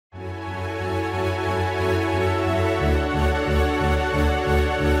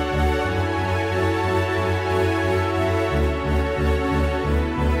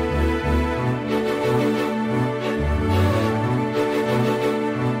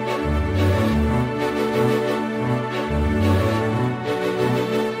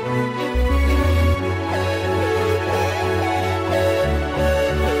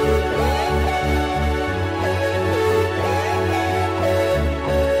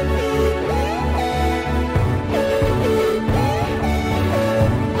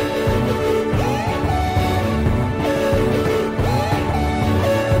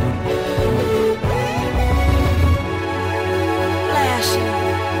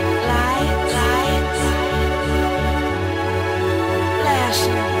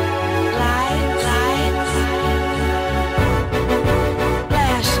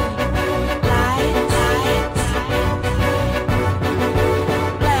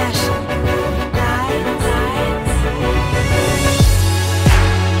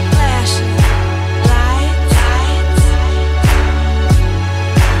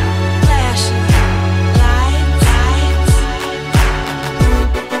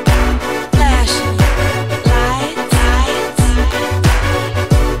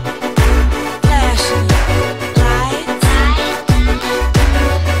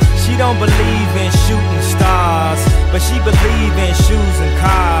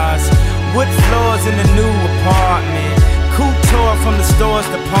cars in the new apartment. Couture from the store's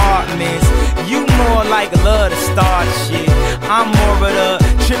departments. You more like love to start shit. I'm more of the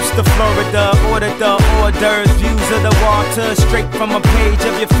trips to Florida, order the hors d'oeuvres, views of the water, straight from a page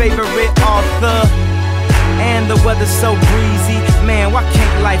of your favorite author. And the weather's so breezy, man, why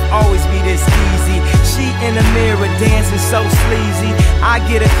can't life always be this easy? She in the mirror dancing so sleazy. I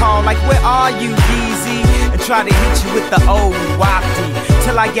get a call like, where are you, Yeezy? And try to hit you with the old wafty,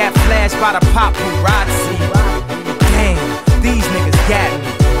 till I got flashed by the paparazzi. Damn, these niggas got me.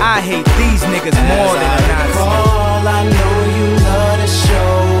 I hate these niggas more than a Nazi. I know you love to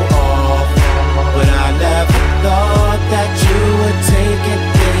show off, but I never thought that you would take it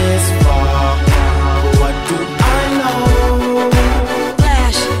this far. What do I know?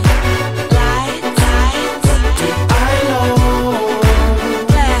 Flash, lights. What do I know?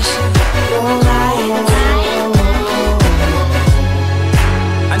 Flash, lights.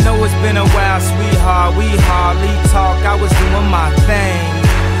 I know it's been a while, sweetheart, we hardly talk. I was doing my thing.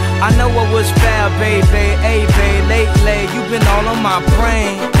 I know it was foul, baby, hey, babe, lately you been all on my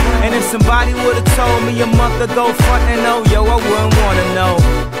brain. And if somebody would've told me a month ago, frontin' oh, yo, I wouldn't wanna know.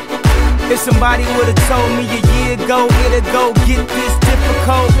 If somebody would've told me a year ago, it'd go get this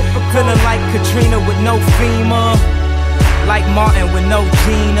difficult. Feeling like Katrina with no FEMA, like Martin with no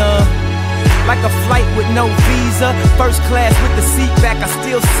Gina, like a flight with no visa, first class with the seat back, I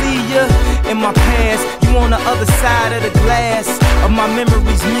still see ya. In my past, you on the other side of the glass of my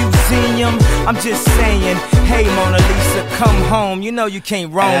memories museum. I'm just saying, hey Mona Lisa, come home. You know you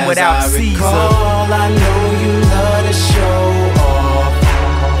can't roam without Caesar. I know you love to show